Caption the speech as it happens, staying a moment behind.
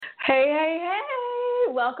Hey.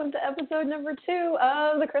 Welcome to episode number 2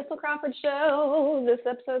 of the Christel Crawford Show. This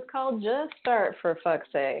episode's called Just Start, for fuck's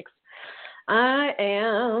sakes. I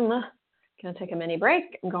am going to take a mini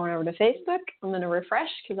break. I'm going over to Facebook. I'm going to refresh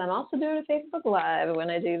because I'm also doing a Facebook Live when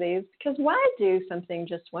I do these. Because why do something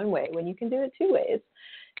just one way when you can do it 2 ways,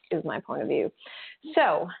 is my point of view.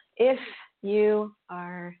 So if you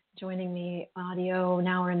are joining me audio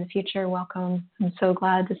now or in the future, welcome. I'm so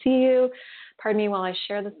glad to see you. Pardon me while I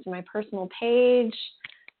share this to my personal page.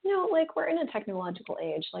 You know, like, we're in a technological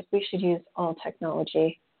age. Like, we should use all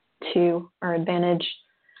technology to our advantage.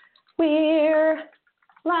 We're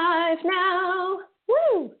live now.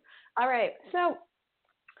 Woo! All right. So,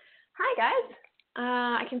 hi, guys.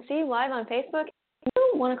 I can see you live on Facebook. If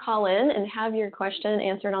you want to call in and have your question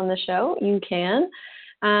answered on the show, you can.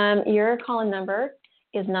 Your call-in number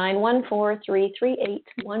is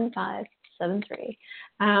 914-338-1573.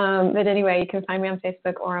 But anyway, you can find me on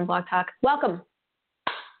Facebook or on Blog Talk. Welcome.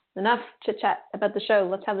 Enough chit-chat about the show.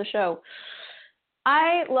 Let's have the show.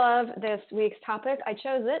 I love this week's topic. I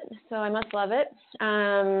chose it, so I must love it.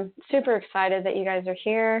 Super excited that you guys are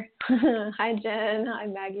here. Hi, Jen. Hi,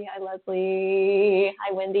 Maggie. Hi, Leslie.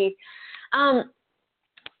 Hi, Wendy.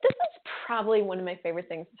 This is probably one of my favorite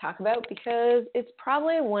things to talk about because it's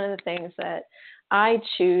probably one of the things that I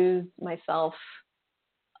choose myself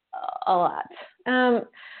a lot.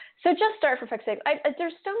 So just start, for fuck's sake.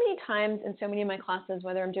 There's so many times in so many of my classes,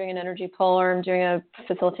 whether I'm doing an energy pull or I'm doing a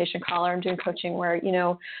facilitation call or I'm doing coaching, where, you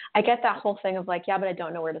know, I get that whole thing of like, yeah, but I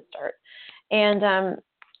don't know where to start. And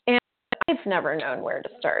I've never known where to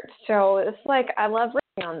start. So it's like, I love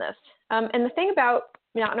reading on this. And the thing about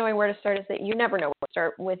not knowing where to start is that you never know where to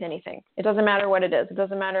start with anything. It doesn't matter what it is. It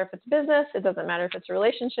doesn't matter if it's business. It doesn't matter if it's a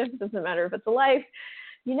relationship. It doesn't matter if it's a life.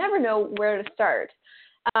 You never know where to start.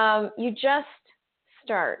 You just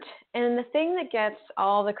start. And the thing that gets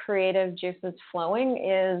all the creative juices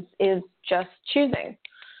flowing is just choosing.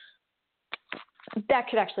 That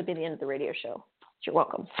could actually be the end of the radio show. You're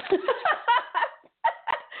welcome.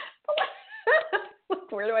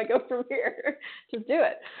 Where do I go from here? Just do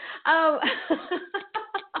it.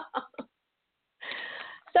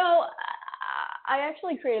 So I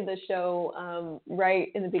actually created this show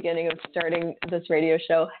right in the beginning of starting this radio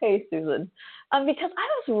show. Hey, Susan. Because I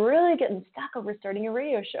was really getting stuck over starting a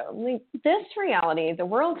radio show. I mean, this reality, the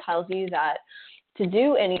world tells you that to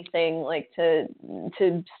do anything, like to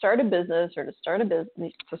start a business or to start a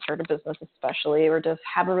business especially, or to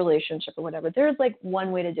have a relationship or whatever, there's like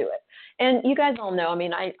one way to do it. And you guys all know, I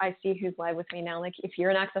mean, I see who's live with me now. Like, if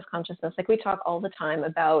you're in Access Consciousness, like, we talk all the time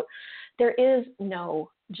about there is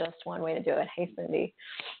no just one way to do it. Hey, Cindy.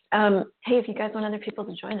 Hey, if you guys want other people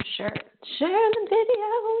to join us, share the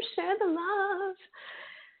video, share the love.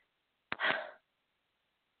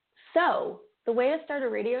 So the way to start a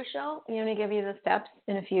radio show, I'm going to give you the steps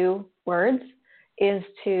in a few words, is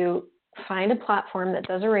to find a platform that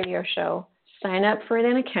does a radio show, sign up for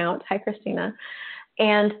an account, hi Christina,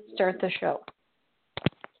 and start the show.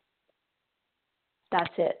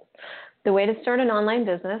 That's it. The way to start an online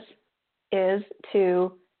business is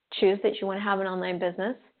to choose that you want to have an online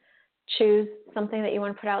business, choose something that you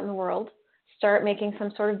want to put out in the world, start making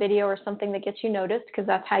some sort of video or something that gets you noticed, because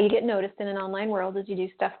that's how you get noticed in an online world, is you do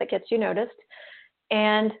stuff that gets you noticed,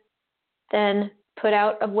 and then put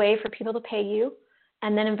out a way for people to pay you,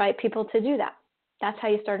 and then invite people to do that. That's how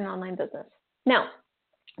you start an online business. Now,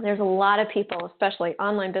 there's a lot of people, especially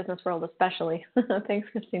online business world, especially, thanks,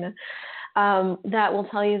 Christina, that will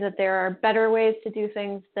tell you that there are better ways to do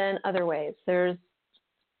things than other ways. There's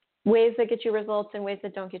ways that get you results and ways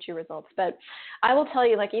that don't get you results. But I will tell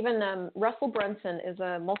you, like, even Russell Brunson is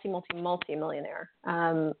a multi-millionaire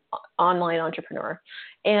online entrepreneur.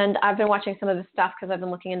 And I've been watching some of his stuff because I've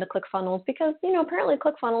been looking into ClickFunnels because, you know, apparently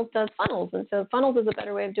ClickFunnels does funnels. And so funnels is a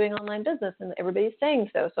better way of doing online business, and everybody's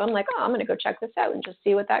saying so. So I'm like, oh, I'm going to go check this out and just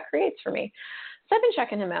see what that creates for me. So I've been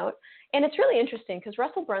checking him out. And it's really interesting because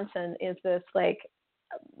Russell Brunson is this, like,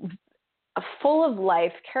 a full of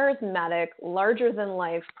life, charismatic, larger than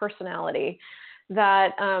life personality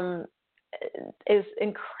that is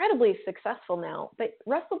incredibly successful now. But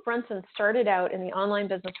Russell Brunson started out in the online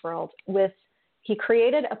business world he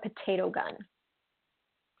created a potato gun.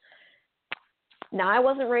 Now, I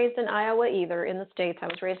wasn't raised in Iowa either, in the States. I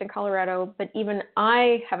was raised in Colorado, but even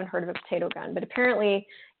I haven't heard of a potato gun. But apparently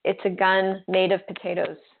it's a gun made of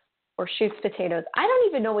potatoes or shoots potatoes. I don't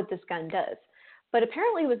even know what this gun does. But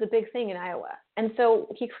apparently it was a big thing in Iowa. And so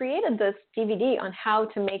he created this DVD on how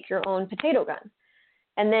to make your own potato gun.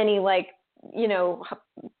 And then he, like, you know,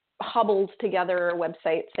 hobbled together a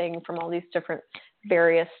website thing from all these different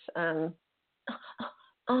various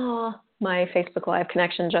Oh, my Facebook Live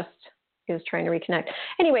connection just is trying to reconnect.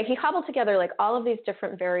 Anyway, he cobbled together like all of these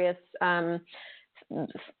different various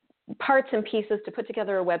parts and pieces to put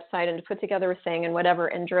together a website and to put together a thing and whatever,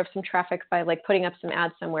 and drove some traffic by like putting up some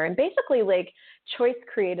ads somewhere. And basically like choice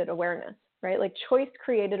created awareness, right? Like choice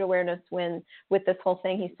created awareness when with this whole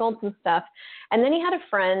thing. He sold some stuff. And then he had a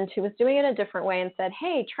friend who was doing it a different way and said,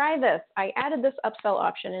 hey, try this. I added this upsell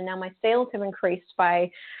option and now my sales have increased by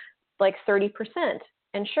like 30%.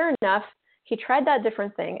 And sure enough, he tried that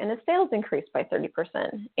different thing and his sales increased by 30%.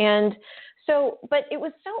 And so, but it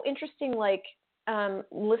was so interesting, like,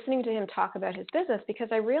 listening to him talk about his business, because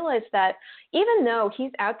I realized that even though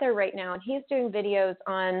he's out there right now and he's doing videos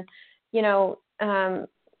on, you know,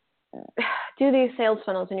 do these sales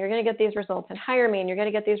funnels and you're going to get these results, and hire me and you're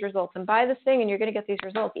going to get these results, and buy this thing and you're going to get these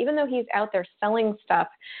results, even though he's out there selling stuff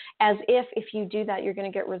as if you do that, you're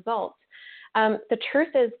going to get results. The truth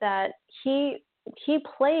is that he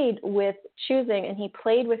played with choosing and he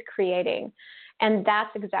played with creating. And that's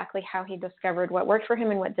exactly how he discovered what worked for him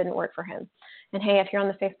and what didn't work for him. And hey, if you're on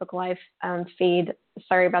the Facebook Live feed,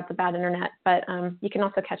 sorry about the bad internet, but you can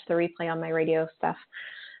also catch the replay on my radio stuff.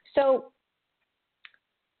 So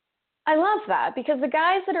I love that, because the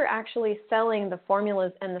guys that are actually selling the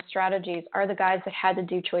formulas and the strategies are the guys that had to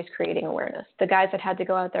do choice creating awareness, the guys that had to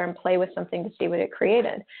go out there and play with something to see what it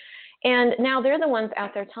created. And now they're the ones out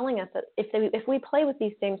there telling us that if we play with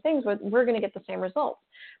these same things, we're going to get the same results.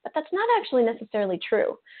 But that's not actually necessarily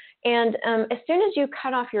true. And as soon as you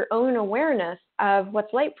cut off your own awareness of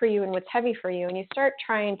what's light for you and what's heavy for you, and you start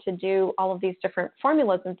trying to do all of these different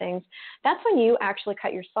formulas and things, that's when you actually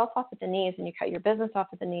cut yourself off at the knees, and you cut your business off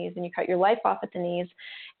at the knees, and you cut your life off at the knees.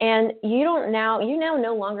 And you now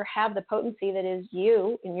no longer have the potency that is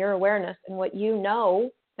you in your awareness and what you know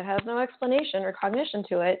that has no explanation or cognition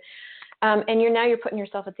to it. And you're putting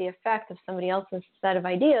yourself at the effect of somebody else's set of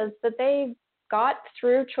ideas that they got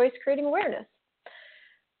through choice creating awareness.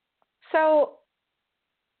 So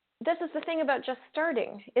this is the thing about just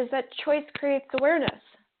starting, is that choice creates awareness.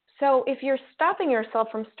 So if you're stopping yourself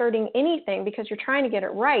from starting anything because you're trying to get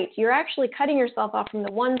it right, you're actually cutting yourself off from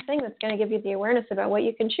the one thing that's going to give you the awareness about what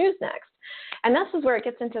you can choose next. And this is where it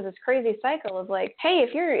gets into this crazy cycle of like, hey,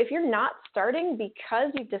 if you're not starting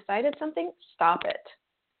because you've decided something, stop it.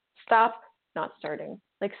 Stop not starting.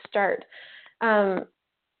 Like, start.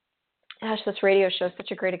 Gosh, this radio show is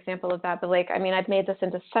such a great example of that. But like, I mean, I've made this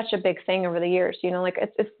into such a big thing over the years. You know, like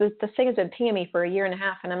it's the thing has been pinging me for a year and a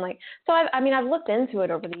half, and I'm like, so I've looked into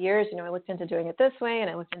it over the years. You know, I looked into doing it this way, and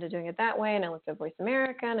I looked into doing it that way, and I looked at Voice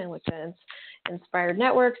America, and I looked at Inspired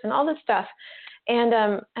Networks, and all this stuff. And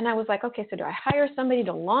I was like, okay, so do I hire somebody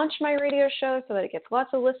to launch my radio show so that it gets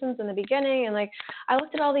lots of listens in the beginning? And like, I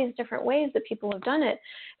looked at all these different ways that people have done it.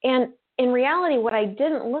 And in reality, what I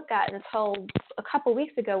didn't look at until a couple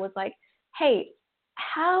weeks ago was like, hey,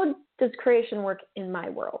 how does creation work in my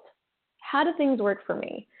world? How do things work for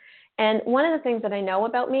me? And one of the things that I know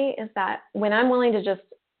about me is that when I'm willing to just,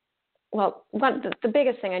 the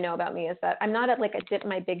biggest thing I know about me is that I'm not at like a dip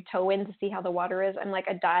my big toe in to see how the water is. I'm like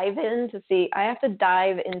a dive in to see. I have to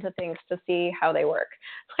dive into things to see how they work.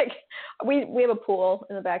 Like we have a pool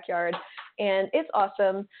in the backyard, and it's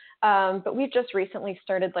awesome. But we've just recently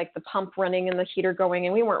started like the pump running and the heater going,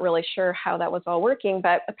 and we weren't really sure how that was all working,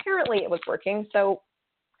 but apparently it was working. So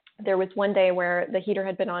there was one day where the heater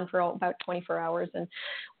had been on for about 24 hours, and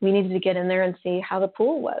we needed to get in there and see how the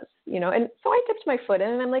pool was, you know. And so I dipped my foot in,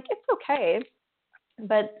 and I'm like, it's okay.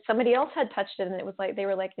 But somebody else had touched it, and it was like, they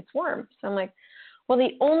were like, it's warm. So I'm like, well,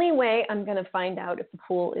 the only way I'm going to find out if the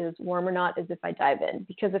pool is warm or not is if I dive in,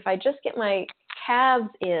 because if I just get my calves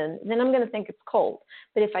in, then I'm going to think it's cold.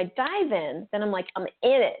 But if I dive in, then I'm like, I'm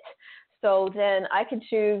in it. So then I can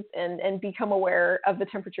choose and become aware of the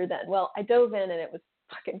temperature then. Well, I dove in, and it was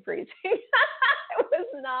fucking freezing. It was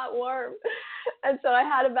not warm. And so I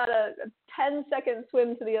had about a 10-second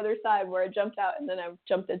swim to the other side where I jumped out, and then I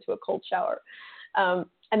jumped into a cold shower.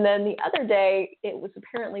 And then the other day, it was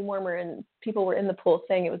apparently warmer, and people were in the pool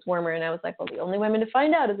saying it was warmer. And I was like, well, the only way I'm going to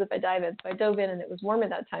find out is if I dive in. So I dove in, and it was warmer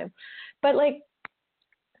that time. But like,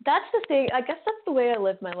 that's the thing. I guess that's the way I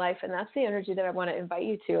live my life. And that's the energy that I want to invite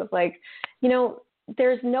you to, of like, you know,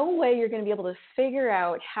 there's no way you're going to be able to figure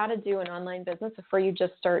out how to do an online business before you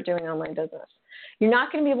just start doing online business. You're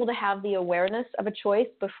not going to be able to have the awareness of a choice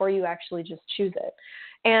before you actually just choose it.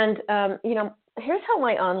 And, you know, here's how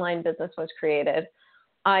my online business was created.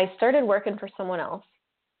 I started working for someone else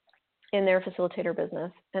in their facilitator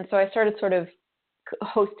business. And so I started sort of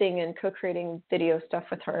hosting and co-creating video stuff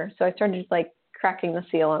with her. So I started like cracking the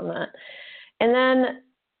seal on that. And then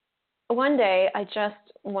one day I just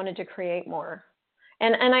wanted to create more.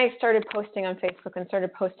 And I started posting on Facebook and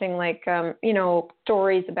started posting like,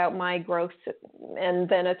 stories about my growth and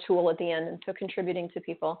then a tool at the end. And so contributing to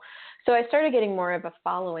people. So I started getting more of a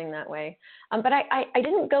following that way. But I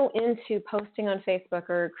didn't go into posting on Facebook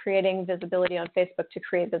or creating visibility on Facebook to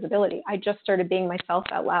create visibility. I just started being myself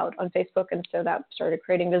out loud on Facebook. And so that started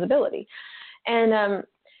creating visibility. And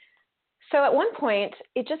so at one point,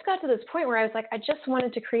 it just got to this point where I was like, I just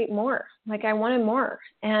wanted to create more. Like I wanted more.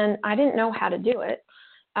 And I didn't know how to do it.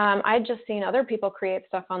 I'd just seen other people create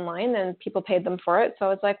stuff online and people paid them for it. So I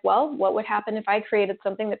was like, well, what would happen if I created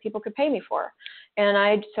something that people could pay me for?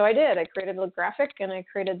 And so I did. I created a graphic and I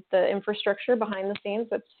created the infrastructure behind the scenes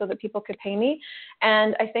so that people could pay me.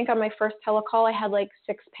 And I think on my first telecall, I had like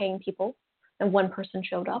 6 paying people and 1 person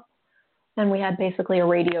showed up. And we had basically a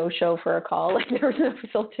radio show for a call. Like there was no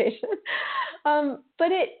facilitation.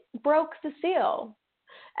 But it broke the seal.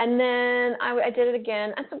 And then I did it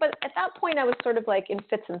again. And so, but at that point, I was sort of like in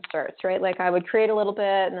fits and starts, right? Like I would create a little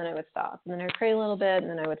bit and then I would stop. And then I would create a little bit and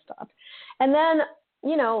then I would stop. And then,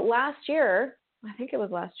 last year, I think it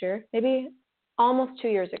was last year, maybe almost 2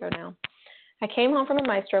 years ago now, I came home from a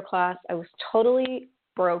maestro class. I was totally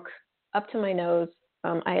broke up to my nose.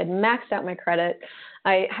 I had maxed out my credit.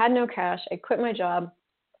 I had no cash. I quit my job.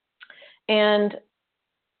 And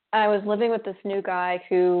I was living with this new guy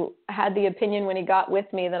who had the opinion when he got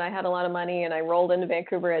with me that I had a lot of money, and I rolled into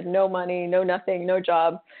Vancouver, had no money, no nothing, no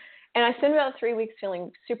job. And I spent about 3 weeks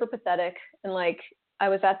feeling super pathetic and like I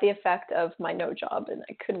was at the effect of my no job and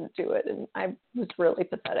I couldn't do it. And I was really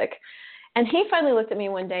pathetic. And he finally looked at me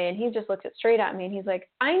one day and he just looked straight at me and he's like,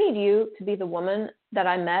 I need you to be the woman that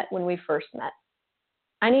I met when we first met.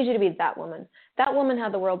 I need you to be that woman. That woman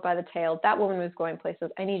had the world by the tail. That woman was going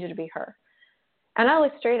places. I need you to be her. And I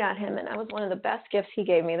looked straight at him, and that was one of the best gifts he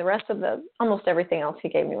gave me. The rest of almost everything else he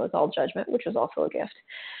gave me was all judgment, which was also a gift.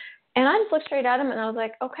 And I just looked straight at him, and I was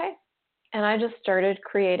like, okay. And I just started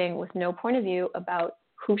creating with no point of view about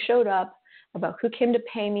who showed up, about who came to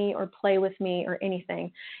pay me or play with me or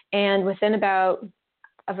anything. And within about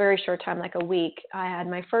a very short time, like a week, I had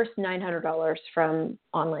my first $900 from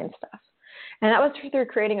online stuff. And that was through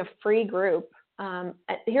creating a free group.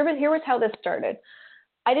 Here was how this started.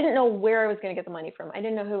 I didn't know where I was going to get the money from. I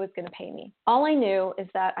didn't know who was going to pay me. All I knew is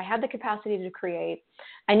that I had the capacity to create.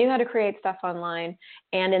 I knew how to create stuff online.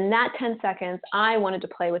 And in that 10 seconds, I wanted to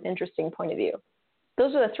play with interesting point of view.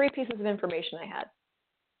 Those are the 3 pieces of information I had.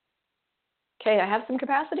 Okay, I have some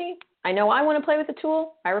capacity. I know I want to play with the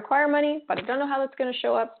tool. I require money, but I don't know how that's going to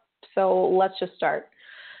show up. So let's just start.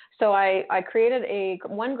 So I created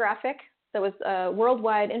one graphic that was a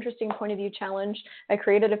worldwide interesting point of view challenge. I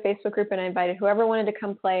created a Facebook group and I invited whoever wanted to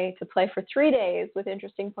come play for 3 days with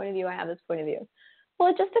interesting point of view. I have this point of view. Well,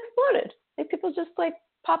 it just exploded. Like people just like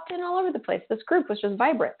popped in all over the place. This group was just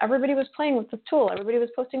vibrant. Everybody was playing with this tool. Everybody was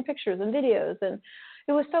posting pictures and videos, and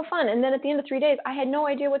it was so fun. And then at the end of 3 days, I had no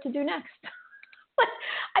idea what to do next.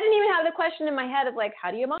 I didn't even have the question in my head of like,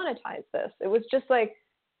 how do you monetize this? It was just like,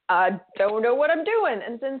 I don't know what I'm doing.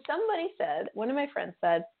 And then one of my friends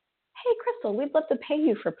said, hey, Christel, we'd love to pay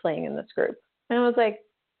you for playing in this group. And I was like,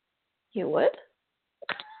 you would?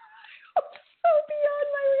 So beyond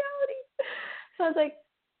my reality. So I was like,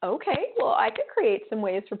 okay, well, I could create some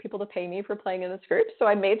ways for people to pay me for playing in this group. So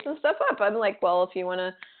I made some stuff up. I'm like, well, if you want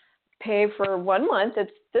to pay for 1 month,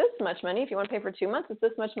 it's this much money. If you want to pay for 2 months, it's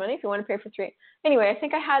this much money. If you want to pay for 3. Anyway, I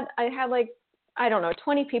think I had like, I don't know,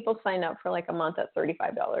 20 people sign up for like a month at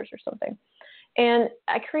 $35 or something. And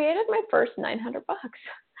I created my first $900.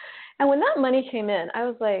 And when that money came in, I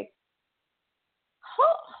was like,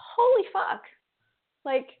 holy fuck.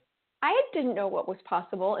 Like, I didn't know what was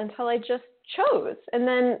possible until I just chose. And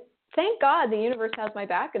then thank God the universe has my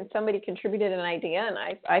back and somebody contributed an idea and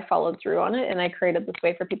I followed through on it and I created this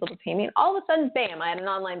way for people to pay me. And all of a sudden, bam, I had an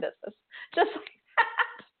online business. Just like that.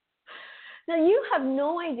 Now, you have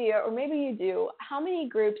no idea, or maybe you do, how many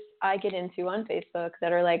groups I get into on Facebook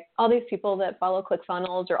that are like all these people that follow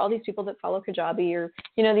ClickFunnels or all these people that follow Kajabi or,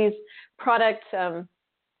 these product,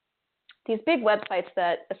 these big websites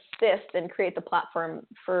that assist and create the platform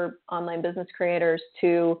for online business creators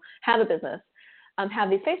to have a business, have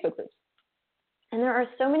these Facebook groups. And there are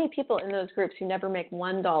so many people in those groups who never make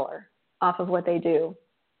 $1 off of what they do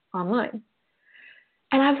online.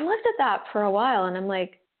 And I've looked at that for a while and I'm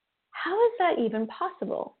like, how is that even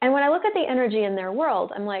possible? And when I look at the energy in their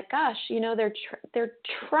world, I'm like, gosh, they're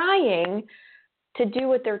trying to do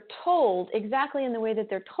what they're told exactly in the way that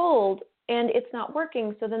they're told, and it's not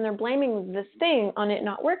working. So then they're blaming this thing on it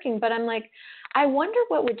not working. But I'm like, I wonder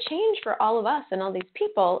what would change for all of us and all these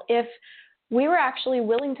people if we were actually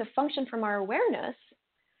willing to function from our awareness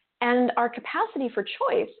and our capacity for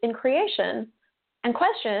choice in creation and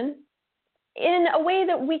question in a way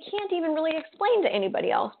that we can't even really explain to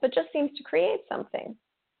anybody else, but just seems to create something.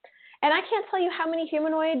 And I can't tell you how many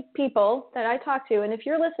humanoid people that I talk to, and if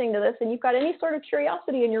you're listening to this and you've got any sort of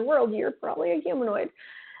curiosity in your world, you're probably a humanoid.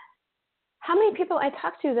 How many people I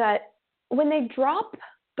talk to that when they drop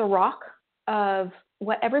the rock of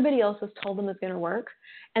what everybody else has told them is going to work,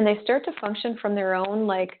 and they start to function from their own,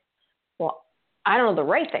 like, well, I don't know the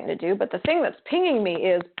right thing to do, but the thing that's pinging me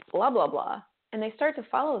is blah, blah, blah. And they start to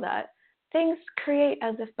follow that, things create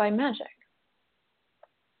as if by magic.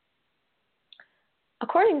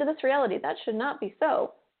 According to this reality, that should not be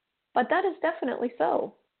so, but that is definitely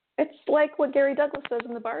so. It's like what Gary Douglas says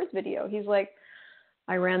in the bars video. He's like,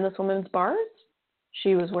 I ran this woman's bars.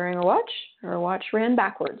 She was wearing a watch. Her watch ran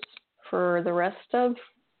backwards for the rest of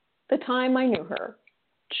the time I knew her.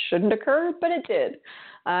 Shouldn't occur, but it did.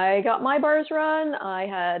 I got my bars run.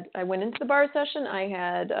 I went into the bar session. I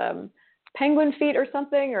had penguin feet or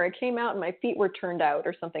something, or I came out and my feet were turned out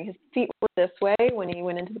or something. His feet were this way when he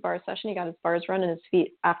went into the bar session. He got his bars run, and his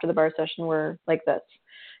feet after the bar session were like this.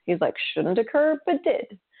 He's like, shouldn't occur, but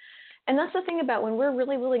did. And that's the thing about when we're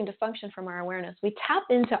really willing to function from our awareness. We tap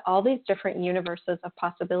into all these different universes of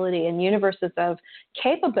possibility and universes of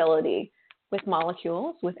capability with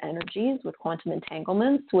molecules, with energies, with quantum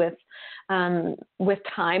entanglements, with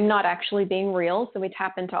time not actually being real. So we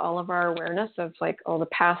tap into all of our awareness of like all the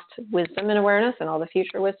past wisdom and awareness and all the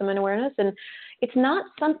future wisdom and awareness. And it's not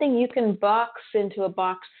something you can box into a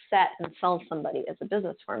box set and sell somebody as a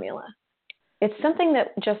business formula. It's something that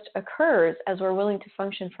just occurs as we're willing to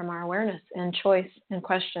function from our awareness and choice and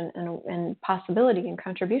question and possibility and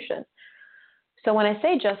contribution. So when I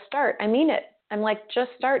say just start, I mean it. I'm like,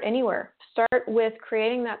 just start anywhere. Start with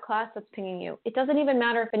creating that class that's pinging you. It doesn't even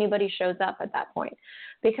matter if anybody shows up at that point,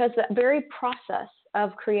 because that very process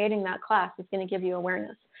of creating that class is going to give you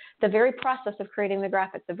awareness. The very process of creating the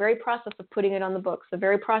graphic, the very process of putting it on the books, the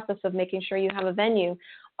very process of making sure you have a venue,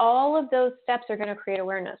 all of those steps are going to create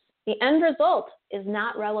awareness. The end result is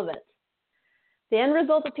not relevant. The end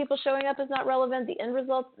result of people showing up is not relevant. The end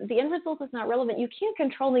result is not relevant. You can't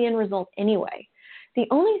control the end result anyway. The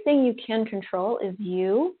only thing you can control is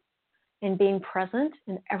you and being present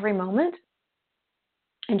in every moment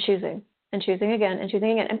and choosing again and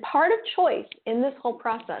choosing again. And part of choice in this whole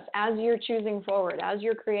process, as you're choosing forward, as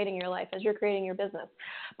you're creating your life, as you're creating your business,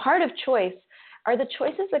 part of choice are the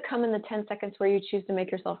choices that come in the 10 seconds where you choose to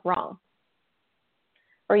make yourself wrong,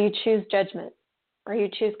 or you choose judgment, or you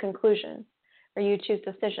choose conclusion, or you choose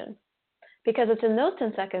decision. Because it's in those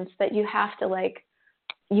 10 seconds that you have to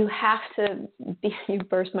you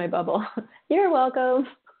burst my bubble. You're welcome.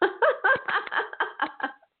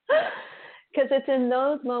 Because it's in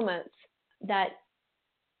those moments that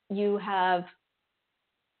you have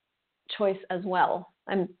choice as well.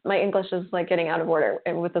 My English is like getting out of order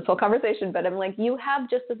with this whole conversation, but I'm like, you have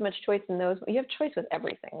just as much choice in those. You have choice with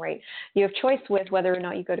everything, right? You have choice with whether or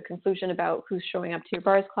not you go to conclusion about who's showing up to your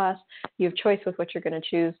bars class. You have choice with what you're going to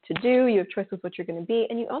choose to do. You have choice with what you're going to be.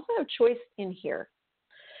 And you also have choice in here.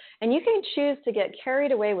 And you can choose to get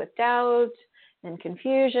carried away with doubt and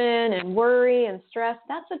confusion and worry and stress.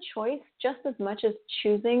 That's a choice just as much as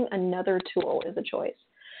choosing another tool is a choice.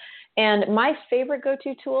 And my favorite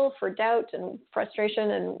go-to tool for doubt and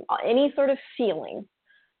frustration and any sort of feeling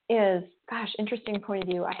is, gosh, interesting point of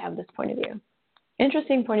view, I have this point of view.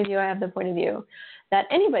 Interesting point of view, I have the point of view that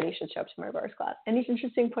anybody should show up to my bars class. Any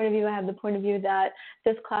interesting point of view, I have the point of view that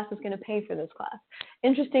this class is going to pay for this class.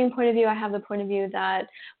 Interesting point of view, I have the point of view that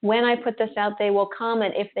when I put this out, they will come,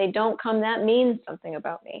 and if they don't come, that means something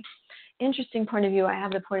about me. Interesting point of view, I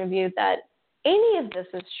have the point of view that any of this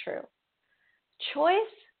is true. Choice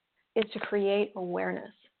is to create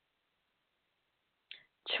awareness.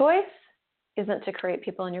 Choice isn't to create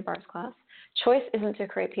people in your bars class. Choice isn't to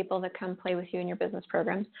create people that come play with you in your business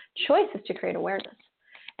programs. Choice is to create awareness.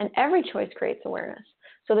 And every choice creates awareness.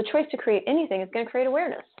 So the choice to create anything is going to create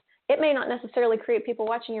awareness. It may not necessarily create people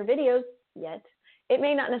watching your videos yet. It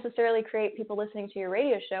may not necessarily create people listening to your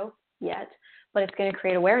radio show yet, but it's going to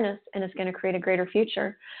create awareness, and it's going to create a greater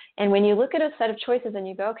future. And when you look at a set of choices and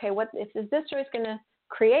you go, okay, is this choice going to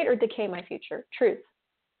create or decay my future? Truth.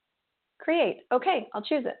 Create. Okay, I'll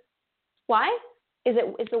choose it. Why? Is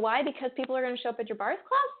the why because people are going to show up at your bars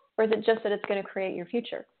class, or is it just that it's going to create your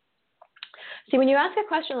future? See, when you ask a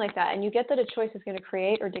question like that and you get that a choice is going to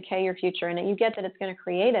create or decay your future, and you get that it's going to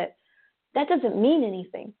create it, that doesn't mean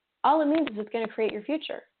anything. All it means is it's going to create your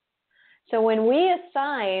future. So when we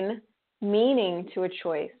assign meaning to a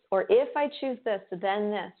choice, or if I choose this,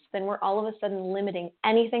 then we're all of a sudden limiting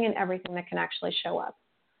anything and everything that can actually show up.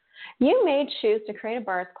 You may choose to create a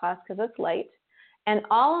bars class because it's late, And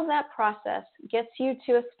all of that process gets you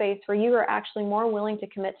to a space where you are actually more willing to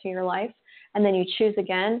commit to your life, and then you choose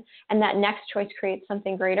again, and that next choice creates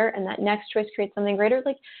something greater, and that next choice creates something greater.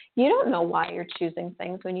 Like, you don't know why you're choosing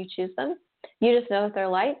things when you choose them. You just know that they're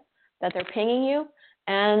light, that they're pinging you,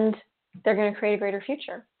 and they're going to create a greater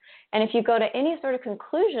future. And if you go to any sort of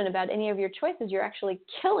conclusion about any of your choices, you're actually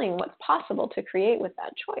killing what's possible to create with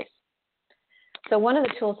that choice. So one of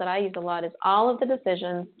the tools that I use a lot is all of the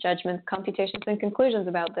decisions, judgments, computations, and conclusions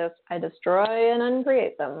about this. I destroy and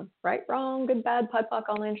uncreate them. Right, wrong, good, bad, POD, POC,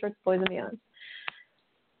 online, shorts, boys, and beyonds.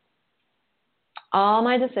 All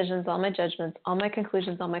my decisions, all my judgments, all my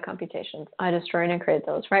conclusions, all my computations, I destroy and uncreate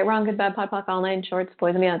those. Right, wrong, good, bad, POD, POC, online, shorts,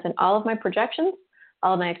 boys, and beyonds. And all of my projections,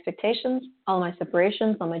 all of my expectations, all of my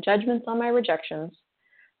separations, all my judgments, all my rejections,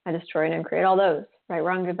 I destroy and uncreate all those. Right,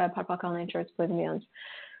 wrong, good, bad, POD, POC, online, shorts, boys, and beyonds.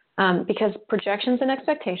 Because projections and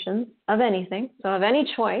expectations of anything, so of any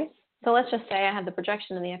choice, so let's just say I have the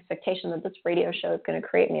projection and the expectation that this radio show is going to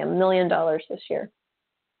create me $1 million this year.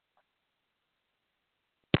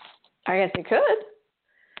 I guess it could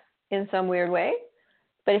in some weird way.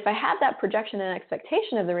 But if I have that projection and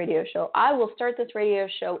expectation of the radio show, I will start this radio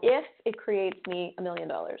show if it creates me $1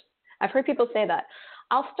 million. I've heard people say that.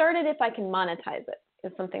 I'll start it if I can monetize it,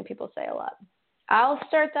 is something people say a lot. I'll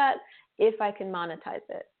start that if I can monetize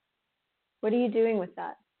it. What are you doing with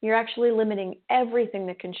that? You're actually limiting everything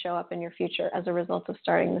that can show up in your future as a result of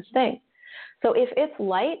starting this thing. So if it's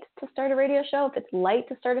light to start a radio show, if it's light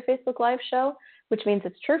to start a Facebook Live show, which means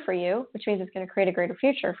it's true for you, which means it's going to create a greater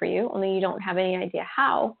future for you, only you don't have any idea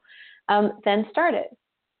how, then start it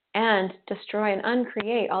and destroy and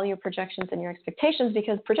uncreate all your projections and your expectations,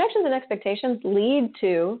 because projections and expectations lead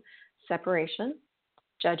to separation,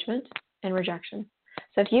 judgment, and rejection.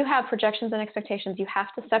 So if you have projections and expectations, you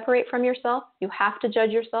have to separate from yourself, you have to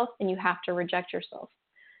judge yourself, and you have to reject yourself.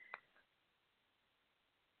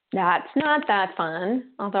 That's not that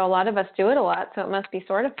fun, although a lot of us do it a lot, so it must be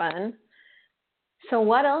sort of fun. So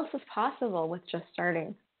what else is possible with just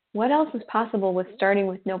starting? What else is possible with starting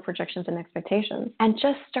with no projections and expectations? And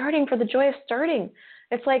just starting for the joy of starting.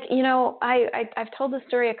 It's like, you know, I've told this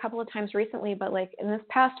story a couple of times recently, but like in this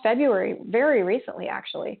past February, very recently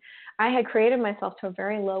actually, I had created myself to a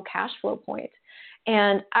very low cash flow point.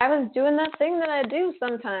 And I was doing that thing that I do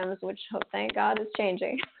sometimes, which, oh, thank God, is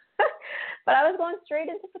changing. But I was going straight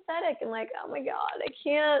into pathetic and like, oh my God, I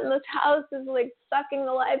can't. And this house is like sucking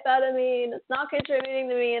the life out of me, and it's not contributing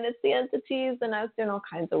to me, and it's the entities, and I was doing all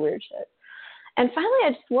kinds of weird shit. And finally, I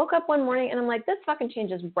just woke up one morning and I'm like, this fucking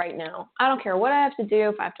changes right now. I don't care what I have to do.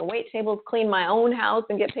 If I have to wait tables, clean my own house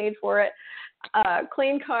and get paid for it,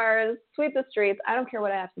 clean cars, sweep the streets, I don't care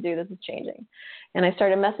what I have to do. This is changing. And I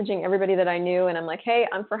started messaging everybody that I knew, and I'm like, hey,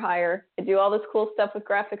 I'm for hire. I do all this cool stuff with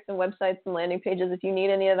graphics and websites and landing pages. If you need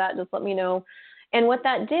any of that, just let me know. And what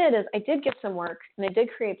that did is I did get some work, and I did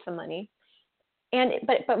create some money. And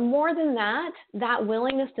but more than that, that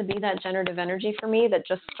willingness to be that generative energy for me that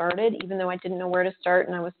just started, even though I didn't know where to start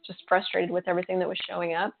and I was just frustrated with everything that was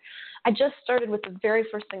showing up, I just started with the very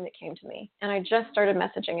first thing that came to me. And I just started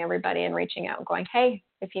messaging everybody and reaching out and going, hey,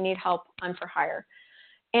 if you need help, I'm for hire.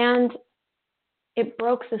 And it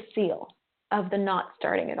broke the seal of the not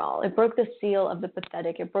starting at all. It broke the seal of the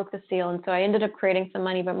pathetic. It broke the seal. And so I ended up creating some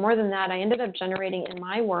money. But more than that, I ended up generating in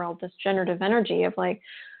my world this generative energy of like,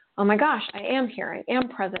 oh my gosh, I am here. I am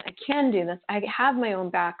present. I can do this. I have my own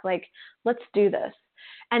back. Like, let's do this.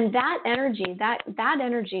 And that energy, that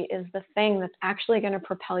energy is the thing that's actually going to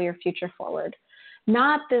propel your future forward,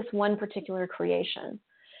 not this one particular creation.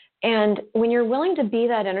 And when you're willing to be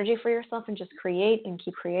that energy for yourself and just create and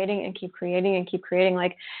keep creating and keep creating and keep creating,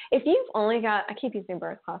 like if you've only got, I keep using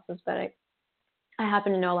birth classes, but I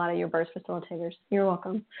happen to know a lot of your birth facilitators. You're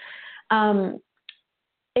welcome.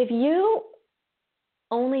 If you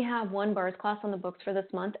only have one birth class on the books for this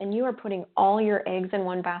month and you are putting all your eggs in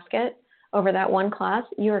one basket over that one class,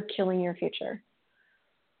 you are killing your future.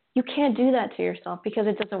 You can't do that to yourself because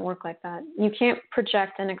it doesn't work like that. You can't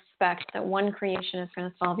project and expect that one creation is going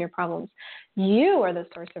to solve your problems. You are the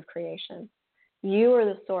source of creation. You are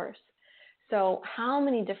the source. So how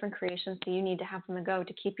many different creations do you need to have on the go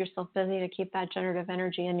to keep yourself busy, to keep that generative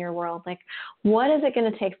energy in your world? Like, what is it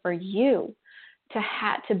going to take for you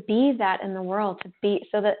to be that in the world, to be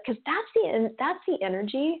so that, because that's the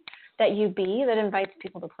energy that you be that invites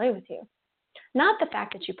people to play with you. Not the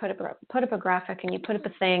fact that you put up a graphic and you put up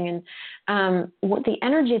a thing, and what the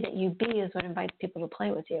energy that you be is what invites people to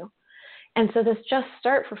play with you. And so this just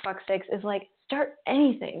start, for fuck's sakes, is like start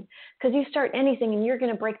anything, because you start anything and you're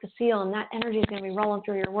going to break the seal, and that energy is going to be rolling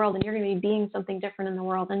through your world, and you're going to be being something different in the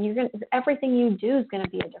world, and everything you do is going to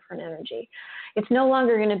be a different energy. It's no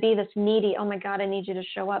longer going to be this needy, oh my God, I need you to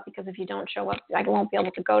show up, because if you don't show up, I won't be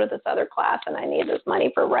able to go to this other class, and I need this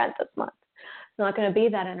money for rent this month. It's not going to be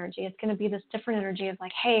that energy. It's going to be this different energy of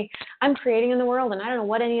like, hey, I'm creating in the world, and I don't know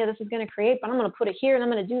what any of this is going to create, but I'm going to put it here, and I'm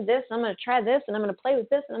going to do this, and I'm going to try this, and I'm going to play with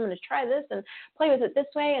this, and I'm going to try this, and play with it this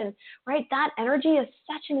way. And right, that energy is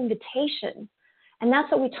such an invitation. And that's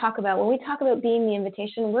what we talk about. When we talk about being the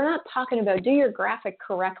invitation, we're not talking about do your graphic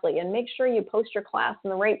correctly and make sure you post your class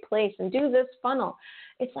in the right place and do this funnel.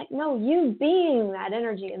 It's like, no, you being that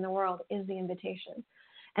energy in the world is the invitation.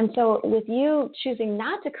 And so with you choosing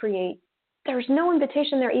not to create, there's no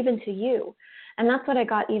invitation there even to you. And that's what I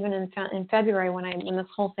got even in February when this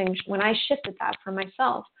whole thing, when I shifted that for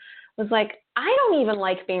myself, was like, I don't even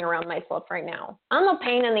like being around myself right now. I'm a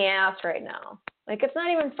pain in the ass right now. Like, it's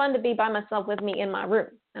not even fun to be by myself with me in my room.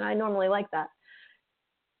 And I normally like that.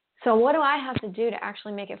 So what do I have to do to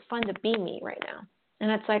actually make it fun to be me right now? And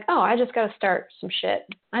it's like, oh, I just got to start some shit.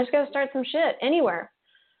 I just got to start some shit anywhere.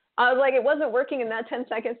 I was like, it wasn't working in that 10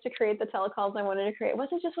 seconds to create the telecalls I wanted to create.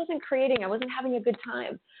 It just wasn't creating. I wasn't having a good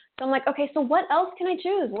time. So I'm like, okay, so what else can I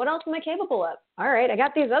choose? What else am I capable of? All right, I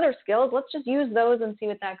got these other skills. Let's just use those and see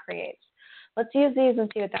what that creates. Let's use these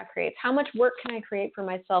and see what that creates. How much work can I create for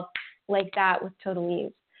myself like that with total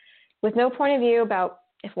ease? With no point of view about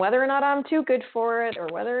if whether or not I'm too good for it, or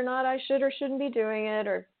whether or not I should or shouldn't be doing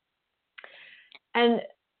it. And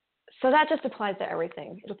so that just applies to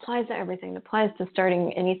everything. It applies to everything. It applies to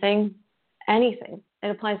starting anything. It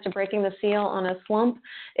applies to breaking the seal on a slump.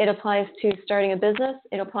 It applies to starting a business.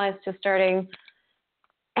 It applies to starting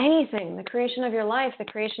anything, the creation of your life, the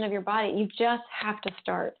creation of your body. You just have to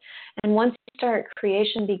start. And once you start,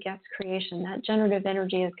 creation begets creation. That generative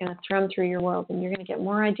energy is going to thrum through your world, and you're going to get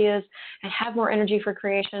more ideas and have more energy for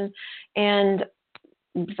creation. And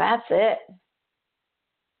that's it.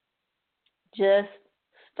 Just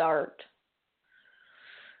start.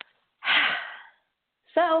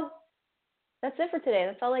 So that's it for today.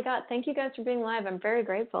 That's all I got. Thank you guys for being live. I'm very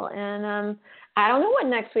grateful. And I don't know what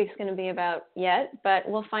next week's going to be about yet, but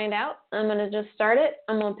we'll find out. I'm going to just start it.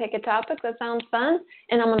 I'm going to pick a topic that sounds fun,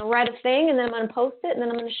 and I'm going to write a thing, and then I'm going to post it, and then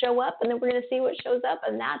I'm going to show up, and then we're going to see what shows up,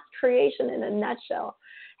 and that's creation in a nutshell.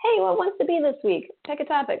 Hey, what wants to be this week? Pick a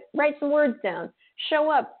topic. Write some words down. Show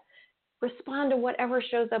up. Respond to whatever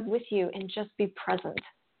shows up with you, and just be present.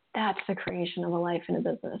 That's the creation of a life and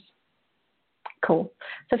a business. Cool.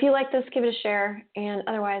 So if you like this, give it a share. And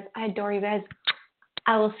otherwise, I adore you guys.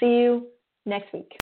 I will see you next week.